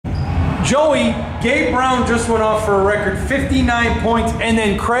Joey, Gabe Brown just went off for a record 59 points, and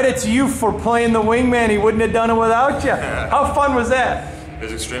then credit to you for playing the wingman. He wouldn't have done it without you. How fun was that? It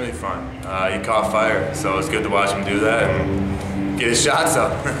was extremely fun. He caught fire, so it's good to watch him do that and get his shots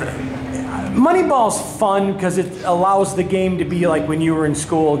up. Moneyball's fun because it allows the game to be like when you were in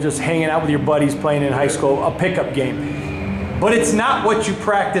school, just hanging out with your buddies playing in high school, a pickup game. But it's not what you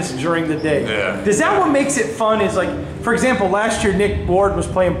practice during the day. Yeah. Is that what makes it fun? Is like, for example, last year Nick Ward was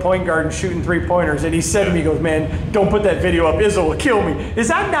playing point guard and shooting three-pointers, and he said to me, he goes, man, don't put that video up, Izzo will kill me. Is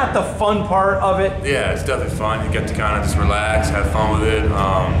that not the fun part of it? Yeah, it's definitely fun. You get to kind of just relax, have fun with it,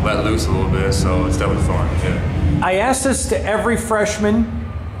 let loose a little bit, so it's definitely fun, yeah. I asked this to every freshman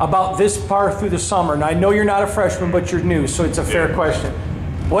about this part through the summer. And I know you're not a freshman, but you're new, so it's a fair question.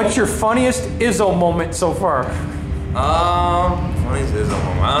 What's your funniest Izzo moment so far? Funniest Izzo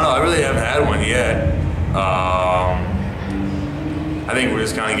moment? I don't know, I really haven't had one yet. I think we're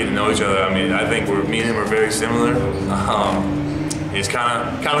just kind of getting to know each other. I mean, I think me and him are very similar. He's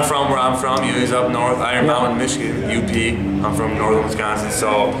kind of from where I'm from. He's up north, Iron Mountain, Michigan, UP. I'm from northern Wisconsin,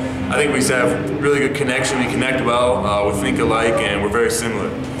 so I think we just have really good connection. We connect well, we think alike, and we're very similar.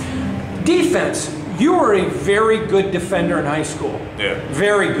 Defense. You were a very good defender in high school. Yeah.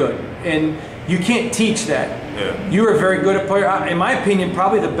 Very good. And you can't teach that. Yeah. You were very good at player. In my opinion,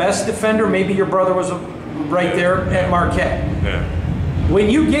 probably the best defender. Maybe your brother was right there at Marquette. Yeah. When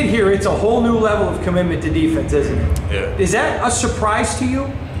you get here, it's a whole new level of commitment to defense, isn't it? Yeah. Is that a surprise to you?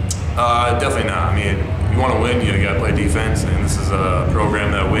 Definitely not. I mean, you want to win, you got to play defense, and this is a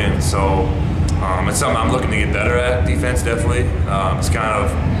program that wins. So it's something I'm looking to get better at, defense, definitely. It's kind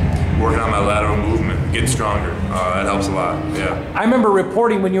of working on my lateral movement, getting stronger. That helps a lot, yeah. I remember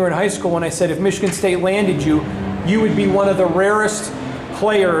reporting when you were in high school when I said if Michigan State landed you, you would be one of the rarest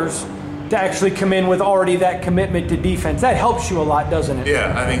players to actually come in with already that commitment to defense. That helps you a lot, doesn't it?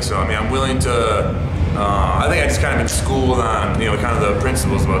 Yeah, I think so. I mean, I'm willing to, I think I just kind of been schooled on, kind of the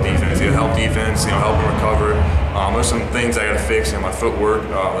principles about defense. Help defense, help them recover. There's some things I got to fix, my footwork,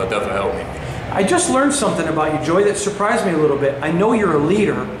 that definitely helped me. I just learned something about you, Joey, that surprised me a little bit. I know you're a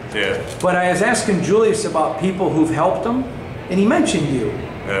leader, but I was asking Julius about people who've helped him, and he mentioned you.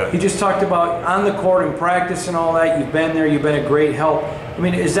 Yeah. He just talked about on the court and practice and all that. You've been there. You've been a great help. I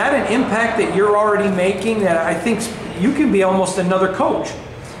mean, is that an impact that you're already making that I think you can be almost another coach?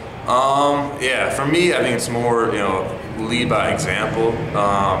 Yeah, for me, I think it's more, lead by example.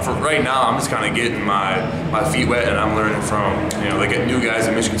 For right now, I'm just kind of getting my feet wet, and I'm learning from, they get new guys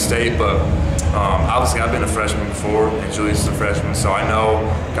at Michigan State, but obviously I've been a freshman before, and Julius is a freshman, so I know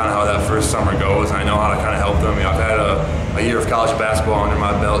kind of how that first summer goes, and I know how to kind of help them. I've had a year of college basketball under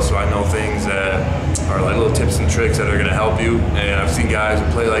my belt, so I know things that are like little tips and tricks that are going to help you, and I've seen guys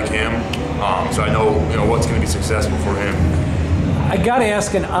who play like him, so I know, what's going to be successful for him. I got to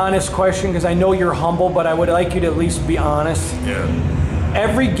ask an honest question because I know you're humble, but I would like you to at least be honest. Yeah.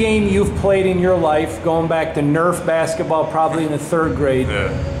 Every game you've played in your life, going back to Nerf basketball, probably in the 3rd grade,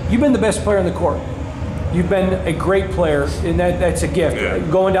 you've been the best player on the court. You've been a great player, and that's a gift. Yeah.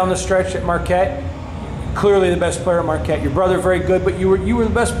 Going down the stretch at Marquette, clearly the best player at Marquette. Your brother very good, but you were the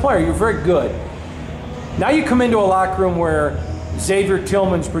best player. You were very good. Now you come into a locker room where Xavier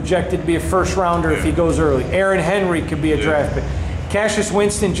Tillman's projected to be a first-rounder if he goes early. Aaron Henry could be a draft pick. Cassius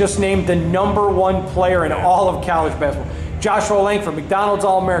Winston just named the #1 player in all of college basketball. Joshua Langford, McDonald's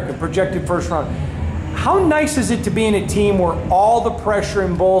All-American, projected first round. How nice is it to be in a team where all the pressure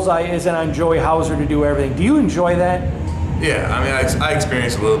and bullseye isn't on Joey Hauser to do everything? Do you enjoy that? Yeah, I mean, I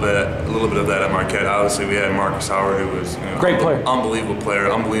experienced a little bit of that at Marquette. Obviously, we had Marcus Howard, who was great player, unbelievable player,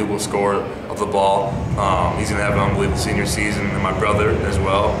 unbelievable scorer of the ball. He's gonna have an unbelievable senior season, and my brother as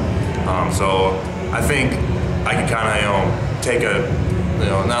well. So I think I can kind of take a,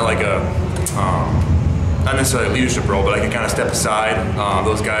 not like a, not necessarily a leadership role, but I can kind of step aside.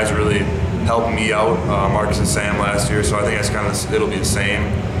 Those guys really helped me out, Marcus and Sam last year, so I think that's kind of, it'll be the same,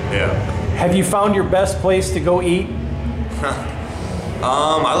 yeah. Have you found your best place to go eat?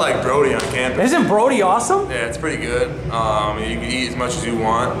 I like Brody on campus. Isn't Brody awesome? Yeah, it's pretty good. You can eat as much as you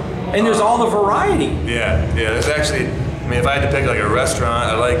want. And there's all the variety. Yeah, there's actually, I mean, if I had to pick like a restaurant,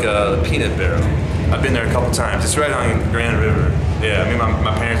 I like the Peanut Barrel. I've been there a couple times. It's right on Grand River. Yeah, me and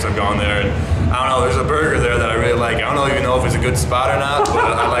my parents have gone there, and I don't know, there's a burger there that I really like. I don't even know if it's a good spot or not, but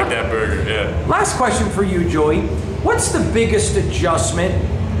I like that burger, yeah. Last question for you, Joey. What's the biggest adjustment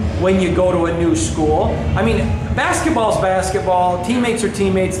when you go to a new school? I mean, basketball's basketball, teammates are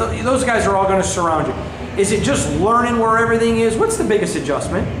teammates, those guys are all gonna surround you. Is it just learning where everything is? What's the biggest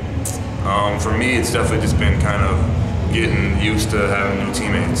adjustment? For me, it's definitely just been kind of getting used to having new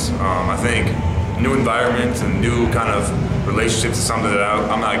teammates. I think new environments and new kind of relationships is something that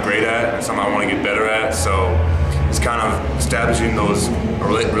I'm not great at and something I want to get better at. So it's kind of establishing those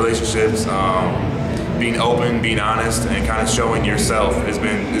relationships, being open, being honest, and kind of showing yourself it's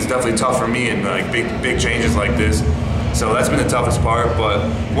definitely tough for me in like big changes like this. So that's been the toughest part. But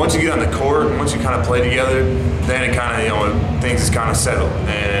once you get on the court, once you kind of play together, then it kind of things just kind of settle,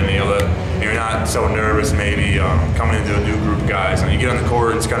 and you're not so nervous maybe coming into a new group of guys. And you get on the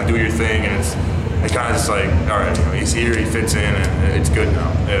court and just kind of do your thing, and it's kind of just like, all right, he's here, he fits in, and it's good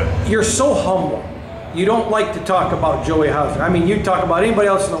now. Yeah. You're so humble. You don't like to talk about Joey Hauser. I mean, you talk about anybody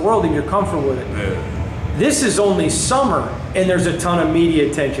else in the world and you're comfortable with it. Yeah. This is only summer and there's a ton of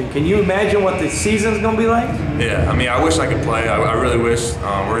media attention. Can you imagine what the season's going to be like? Yeah, I mean, I wish I could play. I really wish. We're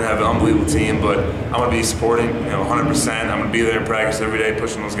going to have an unbelievable team, but I'm going to be supporting, 100%. I'm going to be there in practice every day,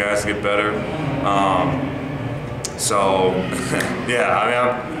 pushing those guys to get better. So, yeah, I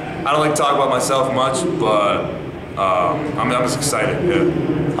mean, I don't like to talk about myself much, but I'm just excited.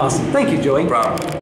 Yeah. Awesome. Thank you, Joey. No problem.